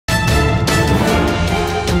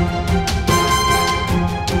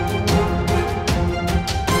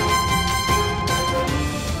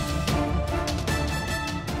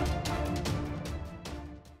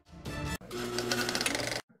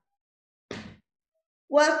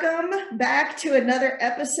Welcome back to another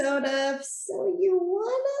episode of So You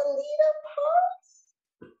Wanna Lead a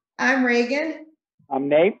Pod? I'm Ragan. I'm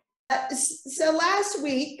Nate. So last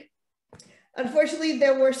week, unfortunately,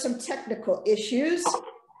 there were some technical issues.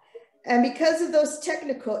 And because of those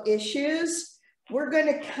technical issues, we're going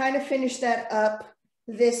to kind of finish that up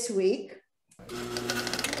this week.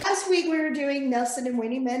 Last week, we were doing Nelson and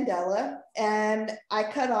Winnie Mandela, and I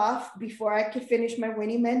cut off before I could finish my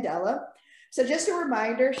Winnie Mandela. So just a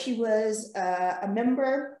reminder, she was a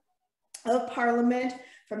member of Parliament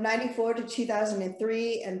from 94 to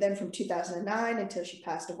 2003, and then from 2009 until she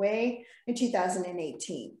passed away in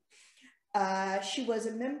 2018. She was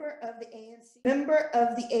a member of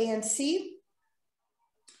the ANC,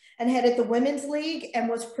 and headed the Women's League and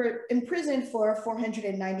was imprisoned for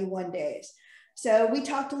 491 days. So we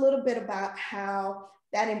talked a little bit about how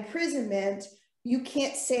that imprisonment, you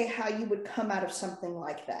can't say how you would come out of something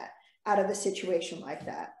like that, out of a situation like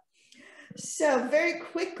that. So very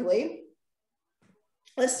quickly,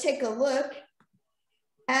 let's take a look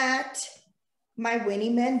at my Winnie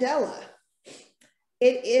Mandela.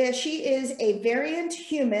 She is a variant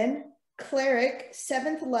human, cleric,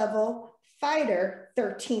 7th level, fighter,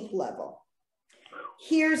 13th level.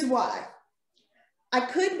 Here's why. I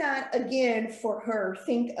could not, again, for her,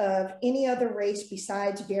 think of any other race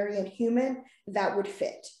besides variant human that would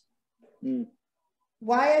fit.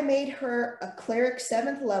 Why I made her a cleric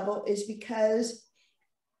 7th level is because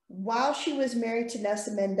while she was married to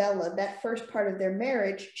Nelson Mandela, that first part of their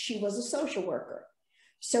marriage, she was a social worker.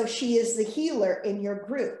 So she is the healer in your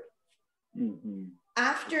group.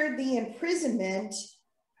 After the imprisonment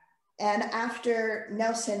and after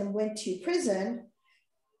Nelson went to prison,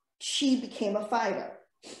 she became a fighter.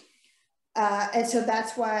 And so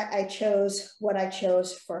that's why I chose what I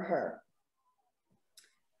chose for her.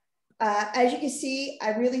 As you can see,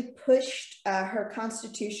 I really pushed her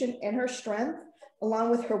constitution and her strength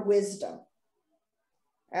along with her wisdom.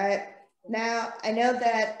 All right. Now, I know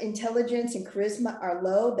that intelligence and charisma are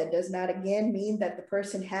low. That does not, again, mean that the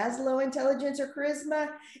person has low intelligence or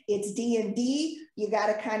charisma. It's D&D. You got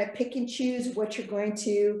to kind of pick and choose what you're going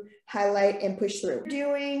to highlight and push through.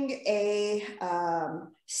 Doing a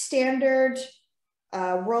standard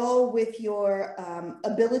roll with your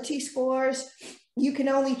ability scores, you can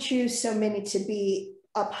only choose so many to be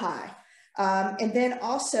up high. And then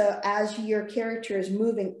also, as your character is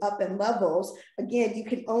moving up in levels, again, you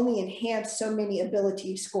can only enhance so many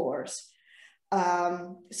ability scores.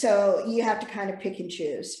 So you have to kind of pick and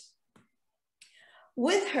choose.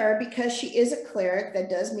 With her, because she is a cleric, that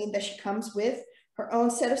does mean that she comes with her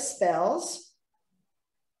own set of spells.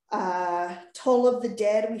 Toll of the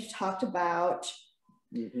Dead, we've talked about.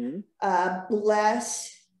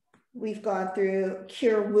 Bless, we've gone through.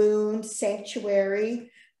 Cure Wounds, Sanctuary.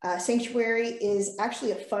 Sanctuary is actually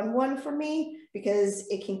a fun one for me because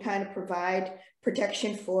it can kind of provide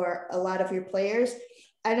protection for a lot of your players.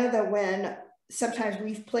 I know that when sometimes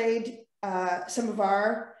we've played some of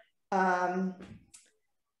our, why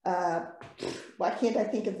can't I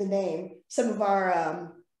think of the name? Some of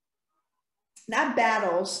our, not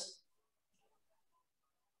battles.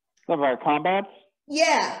 Some of our combats?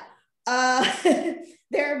 Yeah.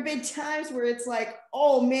 There have been times where it's like,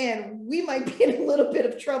 oh man, we might be in a little bit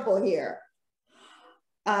of trouble here.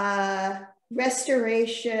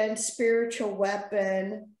 Restoration, spiritual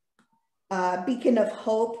weapon, beacon of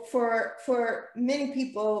hope. For many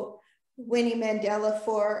people, Winnie Mandela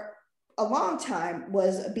for a long time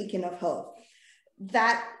was a beacon of hope.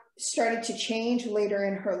 That started to change later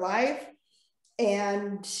in her life.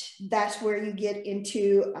 And that's where you get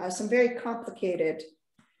into some very complicated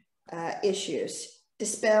issues.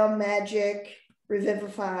 Dispel magic,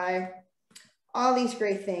 revivify, all these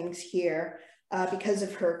great things here because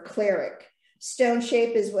of her cleric. Stone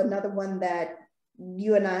shape is another one that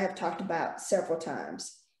you and I have talked about several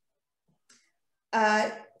times.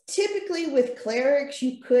 Typically with clerics,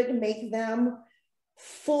 you could make them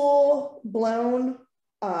full-blown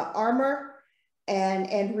armor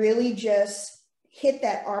and really just hit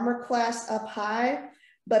that armor class up high.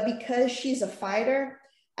 But because she's a fighter,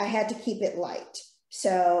 I had to keep it light.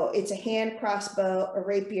 So it's a hand crossbow, a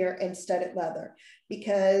rapier, and studded leather.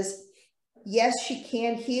 Because yes, she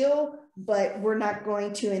can heal, but we're not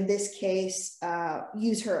going to, in this case,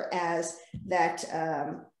 use her as that,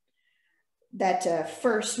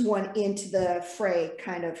 first one into the fray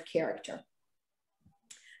kind of character.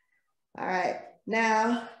 All right,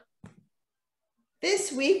 now,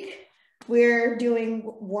 this week, we're doing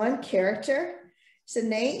one character. So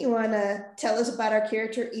Nate, you want to tell us about our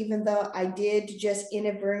character, even though I did just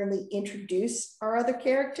inadvertently introduce our other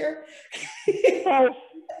character? That's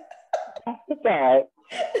all right.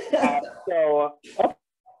 Okay,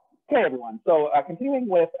 everyone. So continuing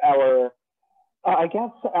with our, I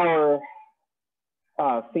guess our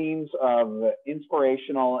themes of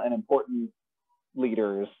inspirational and important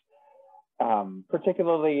leaders,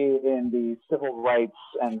 particularly in the civil rights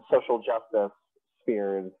and social justice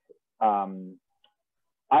spheres.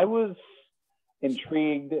 I was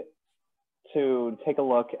intrigued to take a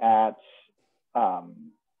look at a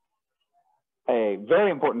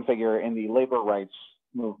very important figure in the labor rights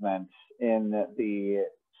movement in the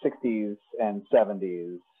 60s and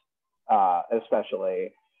 70s,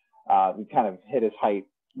 especially. He kind of hit his height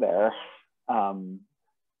there.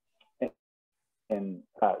 In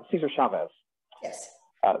Cesar Chavez. Yes.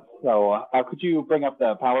 So could you bring up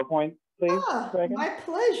the PowerPoint, please, Ragan? My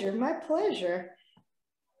pleasure, my pleasure.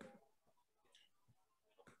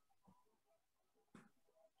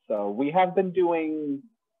 So we have been doing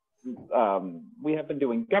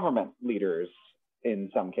government leaders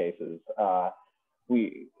in some cases. I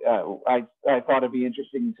thought it'd be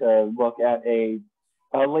interesting to look at a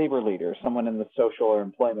labor leader, someone in the social or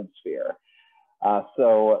employment sphere.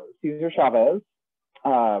 So Cesar Chavez,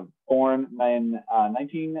 born in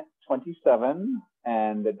 1927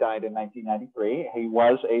 and died in 1993. He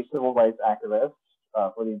was a civil rights activist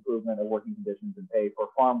for the improvement of working conditions and pay for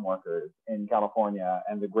farm workers in California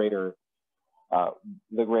and the greater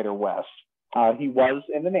West. He was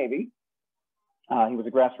in the Navy. He was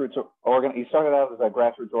a grassroots he started out as a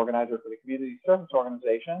grassroots organizer for the Community Service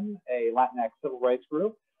Organization, a Latinx civil rights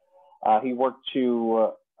group. He worked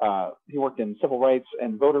in civil rights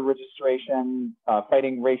and voter registration,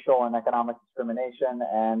 fighting racial and economic discrimination,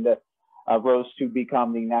 and rose to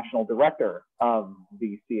become the national director of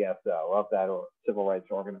the CSO, of that civil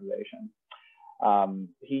rights organization.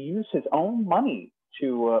 He used his own money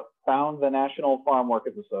to found the National Farm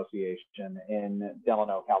Workers Association in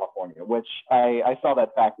Delano, California, which I saw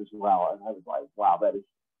that fact as well. And I was like, wow, that is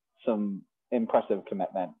some impressive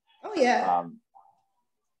commitment. Oh, yeah.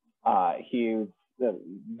 He was a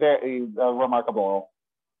very remarkable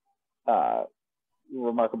and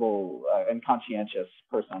conscientious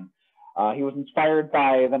person. He was inspired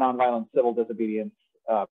by the nonviolent civil disobedience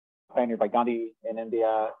pioneered by Gandhi in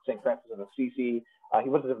India, St. Francis of Assisi.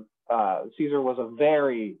 Cesar was a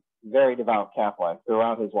very, very devout Catholic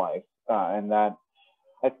throughout his life, and that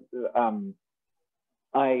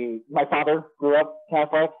my father grew up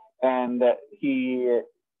Catholic, and he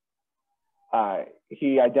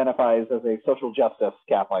identifies as a social justice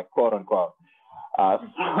Catholic, quote unquote.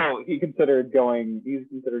 So he's considered going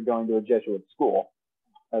to a Jesuit school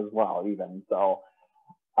as well, even so.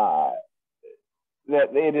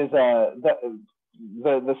 That it is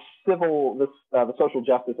the social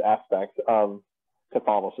justice aspect of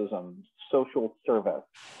Catholicism, social service,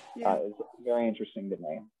 is very interesting to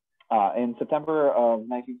me. In September of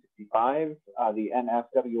 1965, the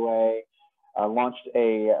NFWA launched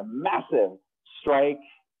a massive strike.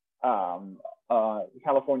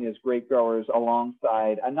 California's grape growers,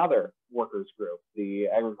 alongside another workers group, the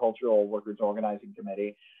Agricultural Workers Organizing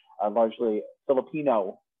Committee, largely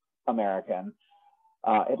Filipino American.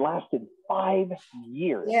 It lasted 5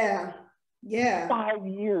 years. Yeah.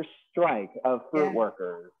 5-year strike of fruit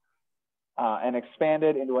workers, and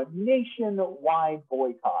expanded into a nationwide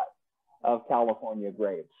boycott of California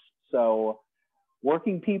grapes. So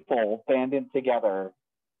working people banded together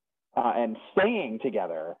and staying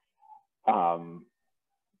together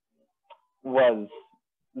was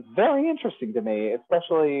very interesting to me,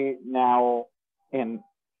 especially now in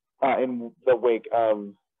the wake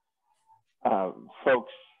of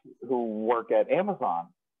folks who work at Amazon,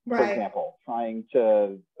 for example, trying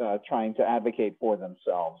to advocate for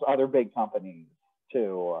themselves. Other big companies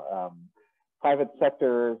too, private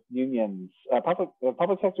sector unions,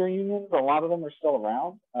 public sector unions. A lot of them are still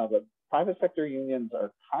around, but private sector unions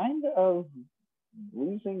are kind of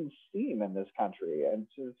losing steam in this country, and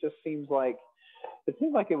it just seems like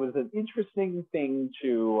it was an interesting thing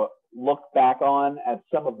to look back on at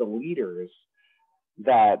some of the leaders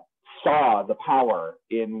that saw the power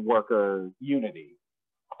in worker unity,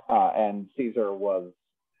 and Cesar was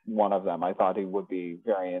one of them. I thought he would be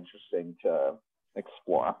very interesting to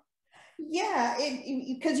explore. Yeah,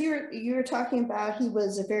 because you were talking about he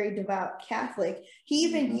was a very devout Catholic. He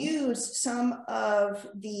even used some of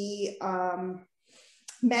the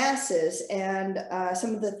masses and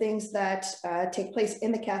some of the things that take place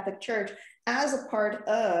in the Catholic Church as a part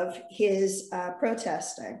of his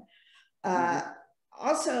protesting.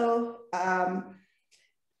 Also,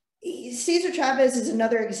 Cesar Chavez is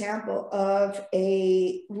another example of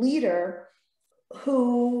a leader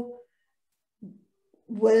who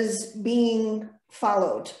was being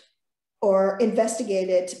followed or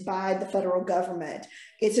investigated by the federal government.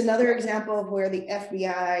 It's another example of where the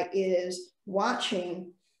FBI is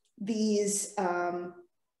watching these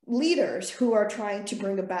leaders who are trying to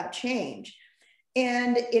bring about change.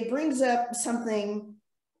 And it brings up something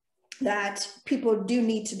that people do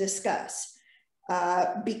need to discuss,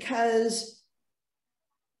 because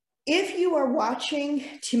if you are watching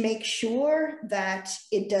to make sure that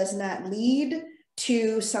it does not lead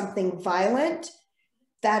to something violent,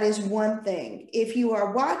 that is one thing. If you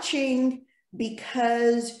are watching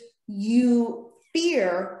because you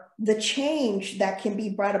fear the change that can be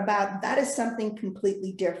brought about, that is something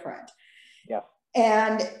completely different. Yeah.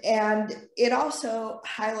 And it also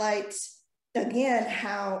highlights, again,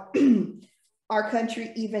 how our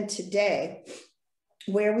country, even today,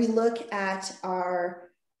 where we look at our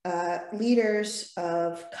leaders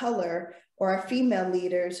of color or our female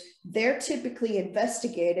leaders, they're typically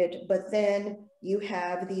investigated, but then you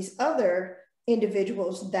have these other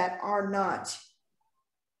individuals that are not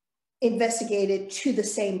investigated to the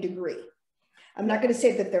same degree. I'm not going to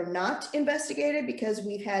say that they're not investigated, because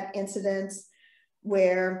we've had incidents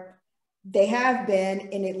where they have been,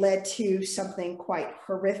 and it led to something quite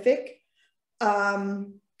horrific.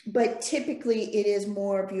 But typically it is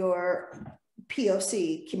more of your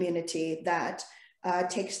POC community that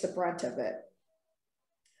takes the brunt of it.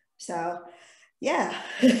 So yeah,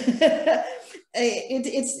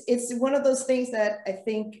 it's one of those things that I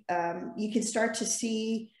think you can start to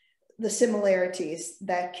see the similarities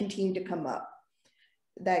that continue to come up,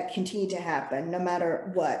 that continue to happen no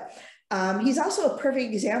matter what. He's also a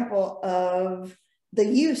perfect example of the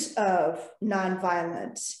use of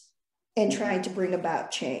nonviolence and trying to bring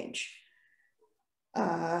about change.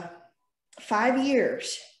 5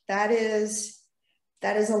 years, that is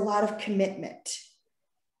a lot of commitment.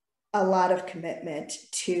 A lot of commitment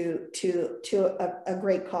to a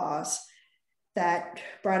great cause that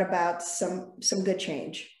brought about some good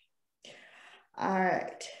change. All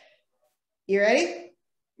right, you ready?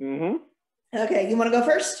 Mm-hmm. Okay, you want to go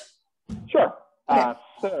first? Sure. Okay.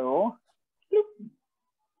 So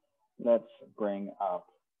let's bring up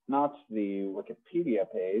not the Wikipedia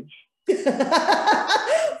page.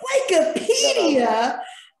 Wikipedia.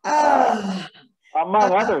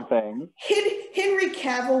 Among other things. Henry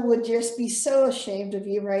Cavill would just be so ashamed of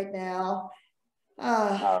you right now. All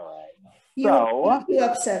right. You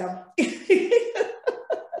upset him.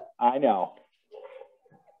 I know.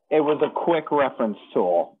 It was a quick reference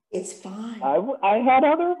tool. It's fine. I had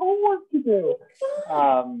other homework to do.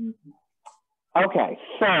 Okay,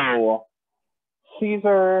 so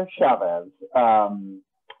Cesar Chavez.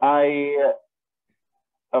 I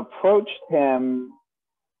approached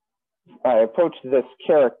this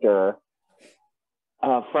character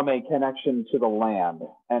from a connection to the land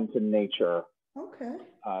and to nature. Okay.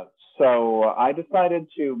 So I decided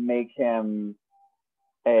to make him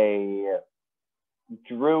a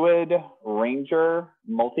druid ranger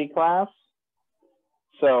multi-class.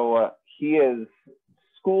 So he is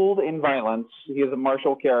schooled in violence. He is a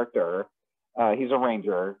martial character. He's a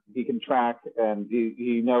ranger. He can track, and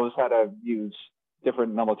he knows how to use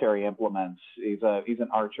different military implements. He's an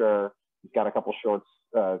archer. He's got a couple short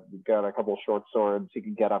swords. He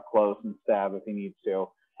can get up close and stab if he needs to.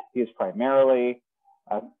 He is primarily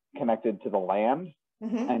connected to the land,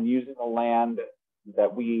 and using the land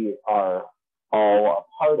that we are all a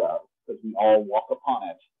part of, because we all walk upon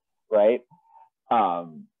it, right? I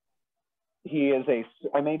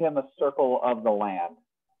made him a circle of the land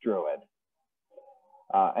druid,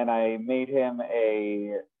 and I made him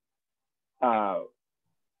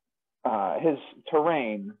his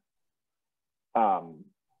terrain,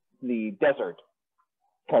 the desert,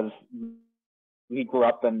 because he grew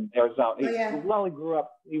up in Arizona.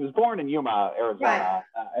 He was born in Yuma, Arizona,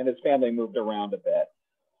 right. And his family moved around a bit.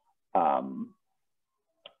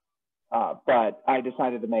 But I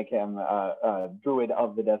decided to make him a druid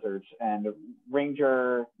of the deserts, and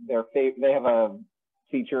ranger. They have a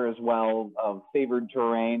feature as well of favored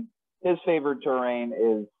terrain. His favored terrain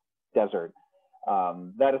is desert.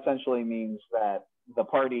 That essentially means that the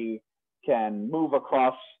party can move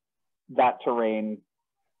across that terrain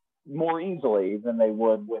more easily than they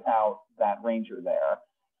would without that ranger there.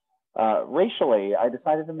 Racially, I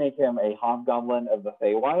decided to make him a hobgoblin of the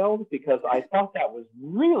Feywild, because I thought that was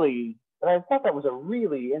a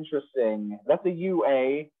really interesting. That's a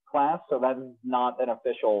UA class, so that is not an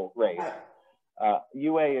official race.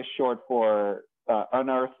 UA is short for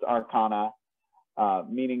Unearthed Arcana,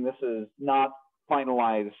 meaning this is not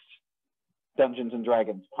finalized Dungeons and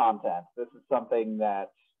Dragons content. This is something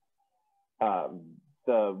that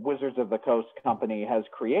the Wizards of the Coast company has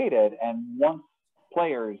created, and once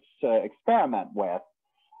players to experiment with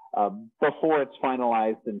before it's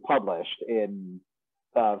finalized and published in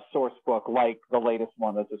a source book like the latest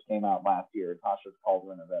one that just came out last year, Tasha's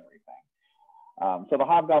Cauldron of Everything. So the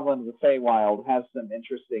Hobgoblin of the Feywild has some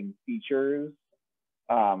interesting features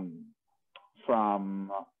from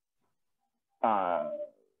I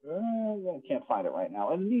can't find it right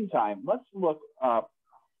now. In the meantime, let's look up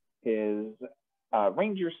his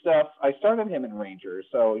Ranger stuff. I started him in Ranger,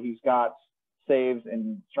 so he's got saves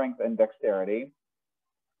in strength and dexterity.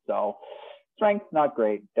 So strength, not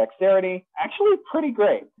great. Dexterity, actually pretty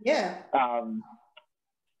great. Yeah.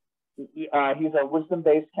 He's a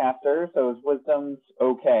wisdom-based caster, so his wisdom's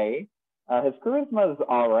okay. His charisma is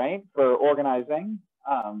all right for organizing.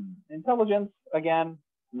 Intelligence, again,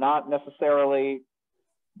 not necessarily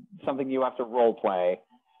something you have to role play.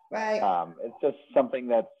 Right. It's just something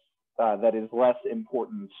that is less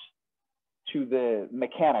important to the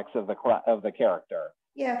mechanics of the character.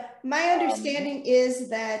 Yeah, my understanding is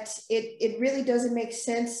that it really doesn't make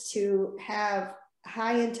sense to have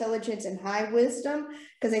high intelligence and high wisdom,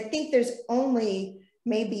 because I think there's only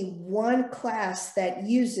maybe one class that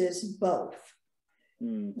uses both.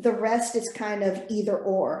 The rest is kind of either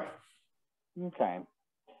or. Okay.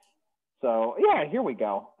 So yeah, here we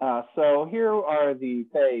go. So here are the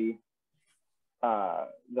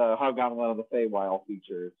the Hobgoblin of the Feywild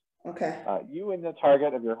features. Okay. You and the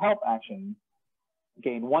target of your help action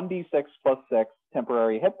gain 1d6 plus 6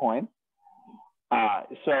 temporary hit points.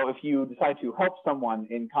 So if you decide to help someone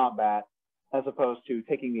in combat as opposed to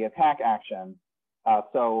taking the attack action,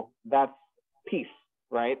 so that's peace,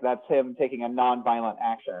 right? That's him taking a non-violent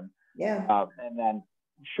action. Yeah. And then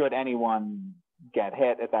should anyone get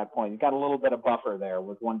hit at that point, you've got a little bit of buffer there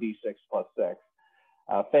with 1d6 plus 6.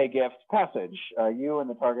 Fey Gift Passage. You and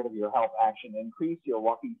the target of your help action increase your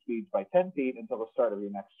walking speeds by 10 feet until the start of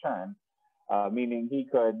your next turn, meaning he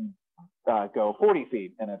could go 40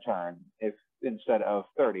 feet in a turn if instead of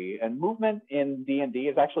 30. And movement in D&D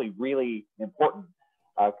is actually really important,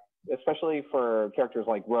 especially for characters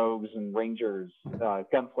like rogues and rangers,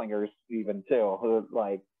 gunslingers even too,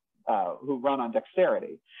 who run on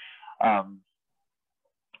dexterity.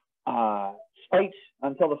 Spite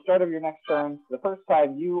until the start of your next turn. The first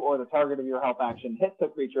time you or the target of your help action hits a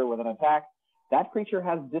creature with an attack, that creature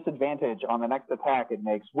has disadvantage on the next attack it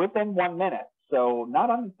makes within 1 minute. So not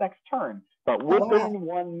on its next turn, but within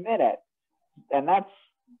 1 minute. And that's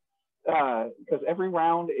because every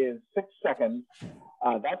round is 6 seconds.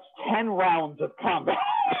 That's 10 rounds of combat.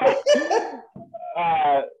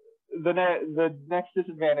 The next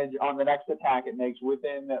disadvantage on the next attack it makes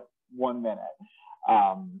within 1 minute.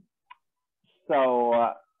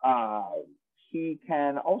 He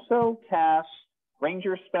can also cast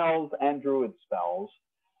ranger spells and druid spells.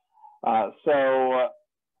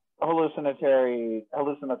 Hallucinatory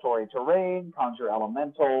terrain, conjure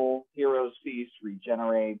elemental, hero's feast,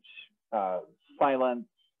 regenerate, silence.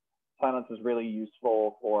 Silence is really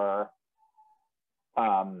useful for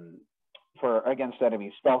against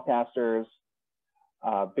enemy spellcasters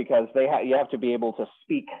because you have to be able to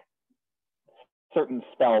speak certain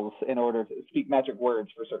spells in order to speak magic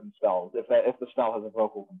words for certain spells if the spell has a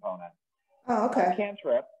vocal component. Oh, okay.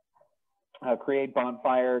 Cantrip, create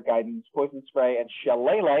bonfire, guidance, poison spray, and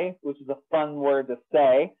shillelagh, which is a fun word to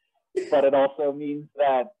say, but it also means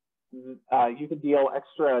that you can deal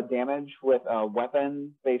extra damage with a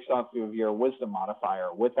weapon based off of your wisdom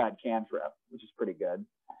modifier with that cantrip, which is pretty good.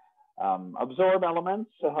 Absorb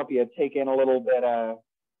elements to help you take in a little bit of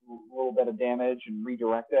damage and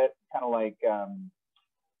redirect it, kind of like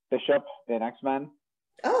Bishop in X-Men.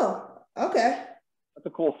 Oh, okay. That's a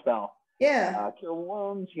cool spell. Yeah. Cure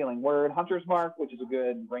wounds, healing word, hunter's mark, which is a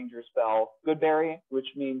good ranger spell. Goodberry,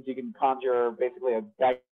 which means you can conjure basically a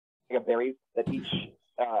bag of berries that each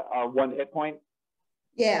are 1 hit point.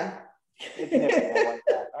 Yeah. It's nifty.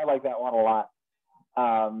 I like that one a lot.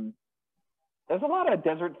 There's a lot of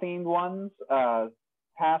desert themed ones.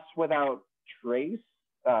 Pass without trace.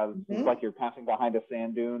 Like you're passing behind a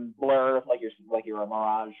sand dune. Blur, like you're a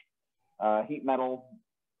mirage. Heat metal.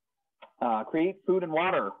 Create food and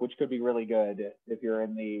water, which could be really good if you're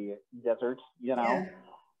in the desert, you know.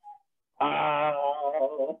 Yeah.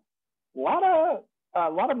 A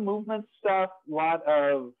lot of movement stuff, a lot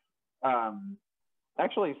of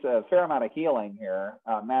actually it's a fair amount of healing here.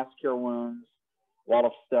 Mass cure wounds, wall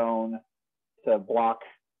of stone to block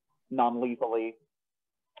non-lethally.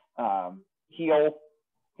 Heal,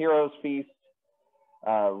 hero's feast,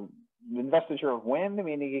 investiture of wind,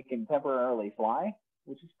 meaning it can temporarily fly,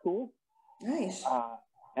 which is cool. Nice.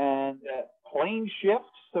 And plane shift,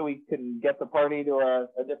 so we can get the party to a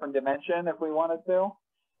different dimension if we wanted to.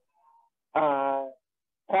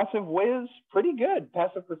 passive whiz, pretty good.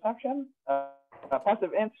 Passive perception,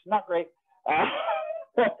 passive int, not great.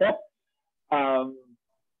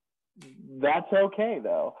 That's okay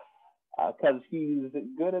though, because he's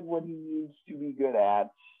good at what he needs to be good at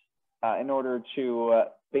in order to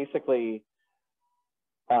basically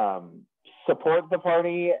support the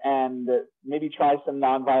party and maybe try some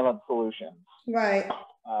nonviolent solutions. Right.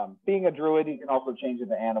 Being a druid, he can also change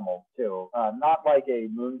into animals too. Not like a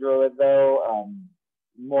moon druid though.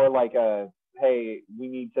 More like a, hey, we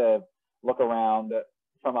need to look around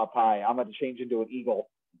from up high. I'm going to change into an eagle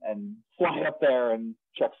and fly up there and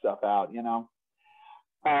check stuff out, you know?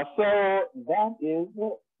 So that is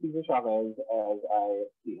Cesar Chavez as I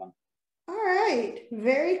see him. All right,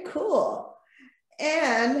 very cool.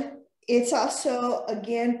 And it's also,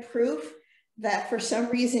 again, proof that for some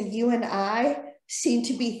reason you and I seem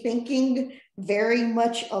to be thinking very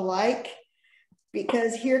much alike,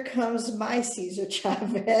 because here comes my Cesar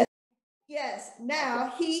Chavez. Yes,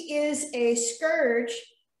 now he is a Scourge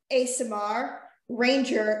ASMR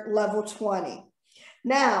Ranger level 20.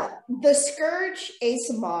 Now, the Scourge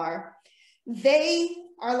ASMR, they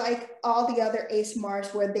are like all the other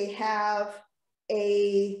ASMRs where they have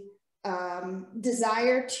a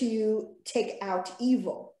desire to take out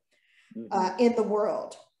evil in the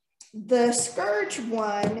world. The Scourge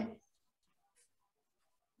one,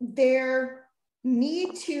 their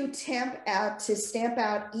need to stamp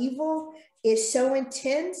out evil is so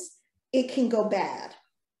intense, it can go bad.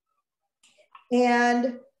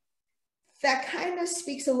 And that kind of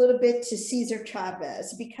speaks a little bit to Cesar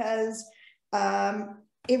Chavez, because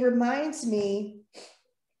it reminds me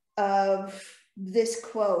of this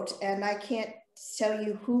quote, and I can't tell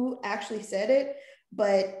you who actually said it,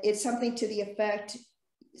 but it's something to the effect,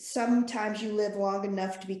 sometimes you live long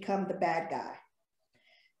enough to become the bad guy.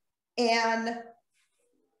 And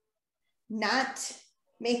not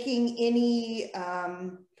making any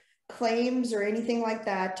claims or anything like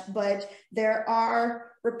that, but there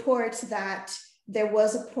are reports that there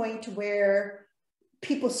was a point where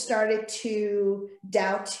people started to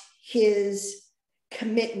doubt his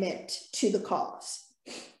commitment to the cause.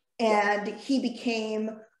 And he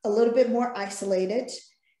became a little bit more isolated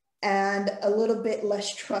and a little bit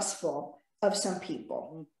less trustful of some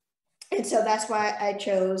people. And so that's why I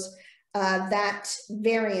chose that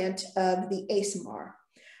variant of the ASMR.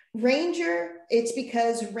 Ranger, it's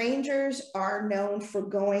because Rangers are known for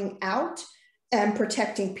going out and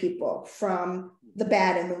protecting people from the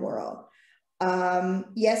bad in the world.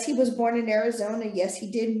 Yes, he was born in Arizona. Yes,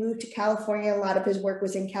 he did move to California. A lot of his work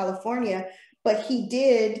was in California, but he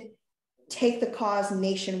did take the cause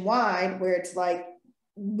nationwide, where it's like,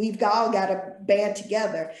 we've all got to band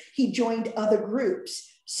together. He joined other groups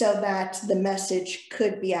so that the message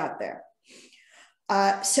could be out there.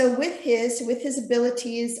 So with his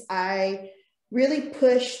abilities, I really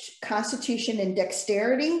pushed Constitution and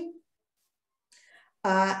Dexterity.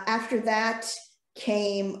 After that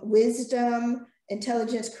came Wisdom,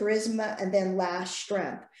 Intelligence, Charisma, and then last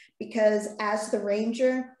Strength. Because as the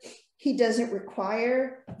Ranger, he doesn't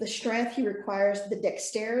require the strength, he requires the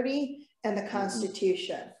dexterity and the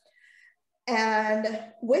Constitution. And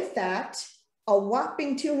with that, a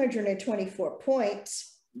whopping 224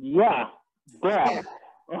 points. Yeah. Yeah.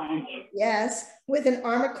 Yes, with an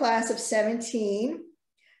armor class of 17.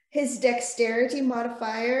 His dexterity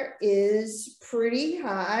modifier is pretty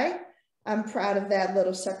high. I'm proud of that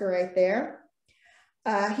little sucker right there.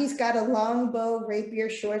 He's got a longbow, rapier,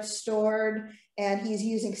 short sword, and he's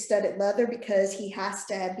using studded leather because he has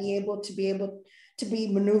to be able to be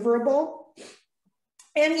maneuverable.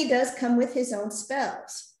 And he does come with his own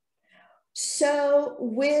spells. So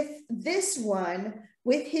with this one,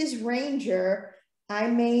 with his Ranger, I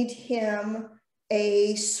made him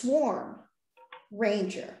a Swarm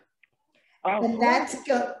Ranger. And that's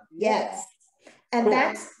yes. And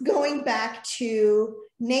that's going back to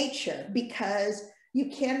nature, because you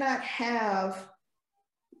cannot have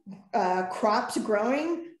crops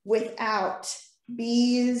growing without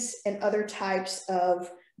bees and other types of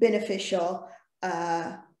beneficial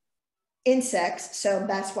insects. So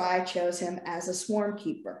that's why I chose him as a swarm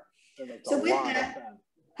keeper. So with that,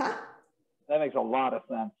 that makes a lot of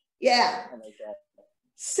sense. Yeah.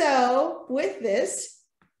 So with this,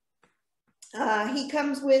 he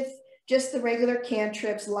comes with just the regular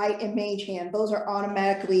cantrips, light and mage hand. Those are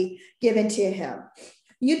automatically given to him.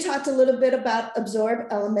 You talked a little bit about absorb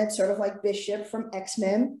element, sort of like Bishop from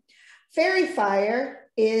X-Men. Fairy Fire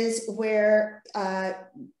is where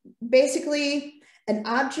basically an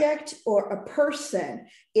object or a person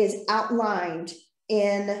is outlined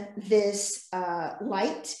in this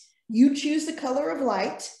light. You choose the color of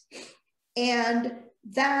light, and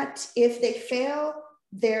that if they fail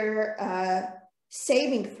their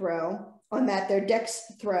saving throw on that, their dex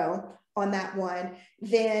throw on that one,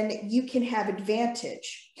 then you can have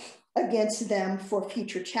advantage against them for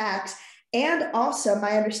future attacks. And also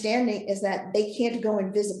my understanding is that they can't go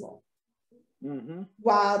invisible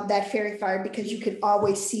while that fairy fire, because you can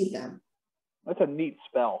always see them. That's a neat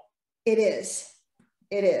spell. It is.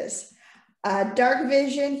 It is. Dark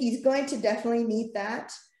vision, he's going to definitely need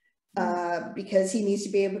that because he needs to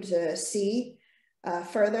be able to see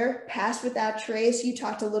further. Pass without trace, you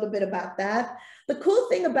talked a little bit about that. The cool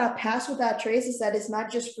thing about pass without trace is that it's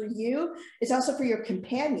not just for you, it's also for your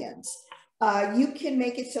companions. You can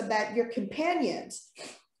make it so that your companions,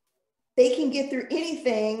 they can get through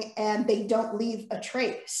anything and they don't leave a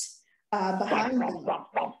trace behind them.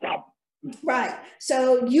 Right.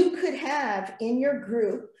 So you could have in your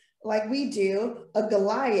group, like we do, a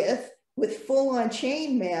Goliath with full-on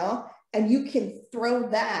chainmail, and you can throw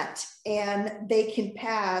that and they can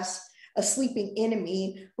pass a sleeping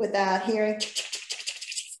enemy without hearing.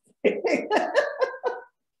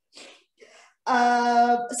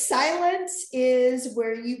 Silence is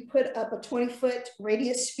where you put up a 20-foot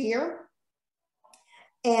radius sphere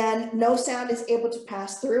and no sound is able to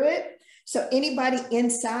pass through it. So anybody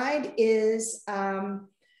inside is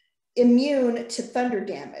immune to thunder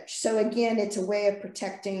damage. So again, it's a way of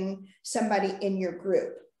protecting somebody in your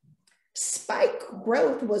group. Spike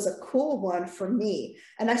growth was a cool one for me.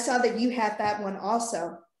 And I saw that you had that one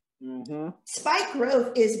also. Spike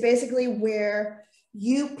growth is basically where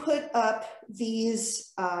you put up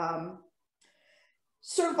these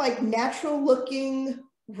sort of like natural looking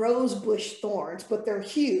rose bush thorns, but they're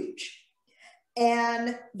huge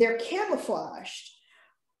and they're camouflaged.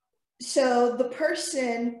 So the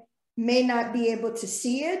person may not be able to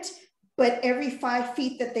see it, but every 5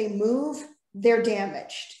 feet that they move, they're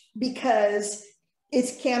damaged because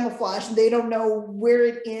it's camouflaged. They don't know where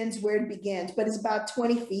it ends, where it begins, but it's about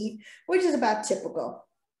 20 feet, which is about typical.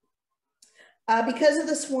 Because of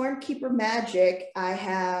the Swarm Keeper magic, I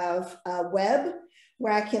have a web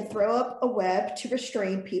where I can throw up a web to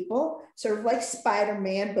restrain people, sort of like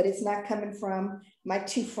Spider-Man, but it's not coming from my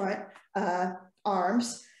 2 front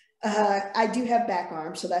arms. I do have back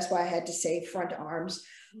arms, so that's why I had to say front arms.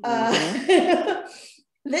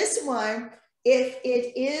 This one, if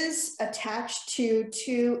it is attached to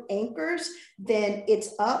 2 anchors, then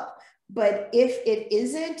it's up. But if it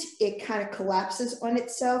isn't, it kind of collapses on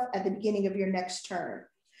itself at the beginning of your next turn.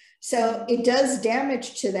 So it does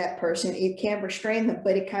damage to that person. It can restrain them,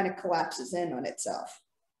 but it kind of collapses in on itself.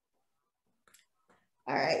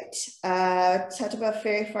 All right, talked about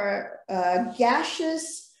fairy fire,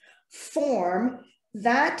 gaseous form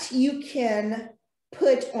that you can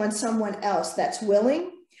put on someone else that's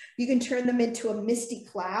willing. You can turn them into a misty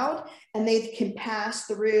cloud and they can pass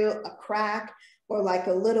through a crack or like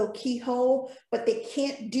a little keyhole, but they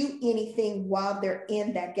can't do anything while they're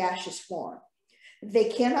in that gaseous form. They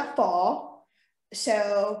cannot fall.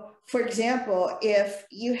 So for example, if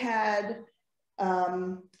you had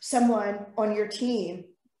someone on your team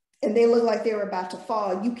and they look like they were about to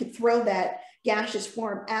fall, you could throw that gaseous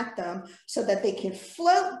form at them so that they can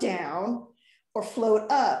float down or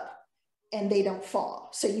float up and they don't fall.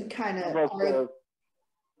 So you kind of,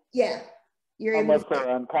 yeah. You're unless they're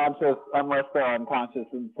unconscious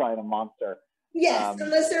inside a monster. Yes,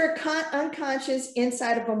 unless they're unconscious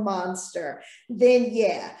inside of a monster, then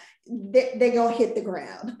yeah, they're gonna hit the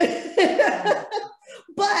ground.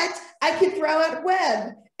 But I could throw out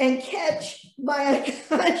web and catch my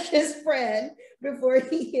unconscious friend before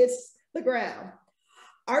he hits the ground.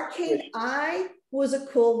 Arcane Eye was a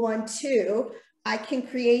cool one too. I can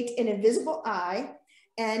create an invisible eye,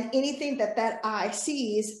 and anything that eye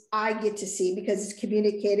sees, I get to see because it's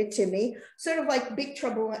communicated to me, sort of like Big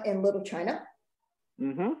Trouble in Little China.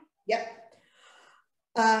 Yep.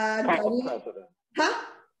 Call the president. Huh?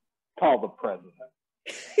 Call the president.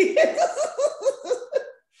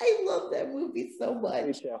 I love that movie so much.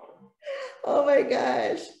 Me too. Oh my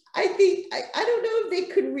gosh. I think, I don't know if they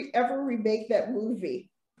could ever remake that movie.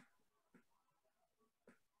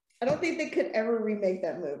 I don't think they could ever remake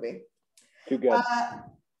that movie. Too good.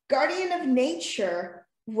 Guardian of Nature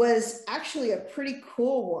was actually a pretty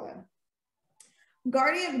cool one.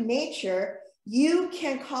 Guardian of Nature, you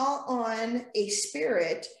can call on a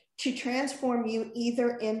spirit to transform you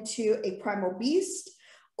either into a primal beast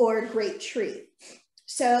or a great tree.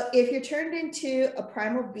 So if you're turned into a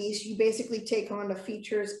primal beast, you basically take on the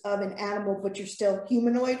features of an animal, but you're still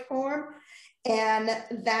humanoid form. And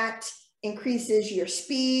that increases your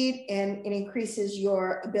speed and it increases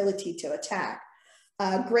your ability to attack.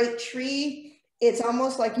 Great tree, it's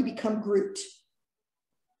almost like you become Groot.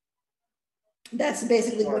 That's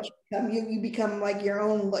basically what you become. You become like your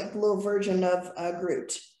own like little version of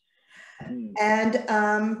Groot.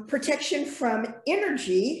 And protection from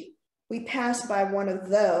energy, we pass by one of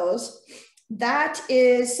those. That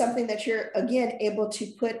is something that you're, again, able to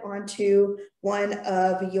put onto one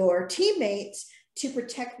of your teammates to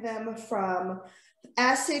protect them from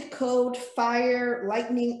acid, cold, fire,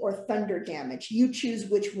 lightning, or thunder damage. You choose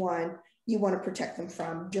which one you want to protect them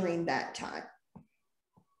from during that time.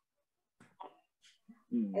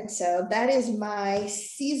 And so that is my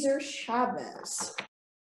Cesar Chavez.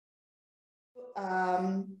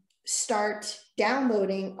 Start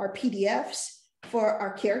downloading our PDFs for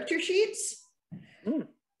our character sheets.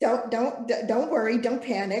 Don't worry, don't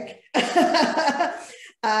panic.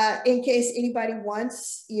 In case anybody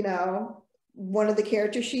wants, you know, one of the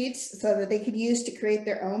character sheets so that they could use to create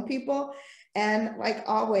their own people. And like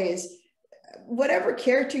always, whatever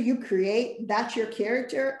character you create, that's your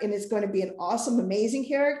character, and it's going to be an awesome, amazing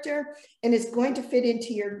character, and it's going to fit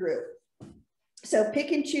into your group. So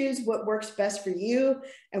pick and choose what works best for you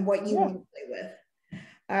and what you want to play with.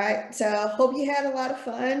 All right, so hope you had a lot of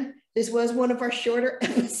fun. This was one of our shorter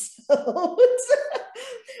episodes.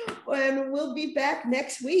 And we'll be back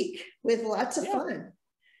next week with lots of fun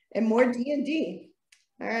and more D&D.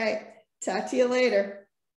 All right, talk to you later.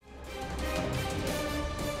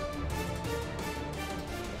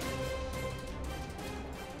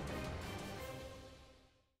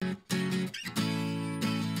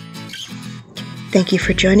 Thank you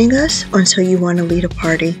for joining us on So You Want to Lead a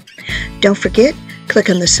Party. Don't forget, click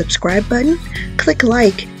on the subscribe button, click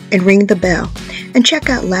like, and ring the bell. And check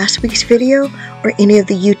out last week's video or any of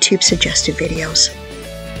the YouTube suggested videos.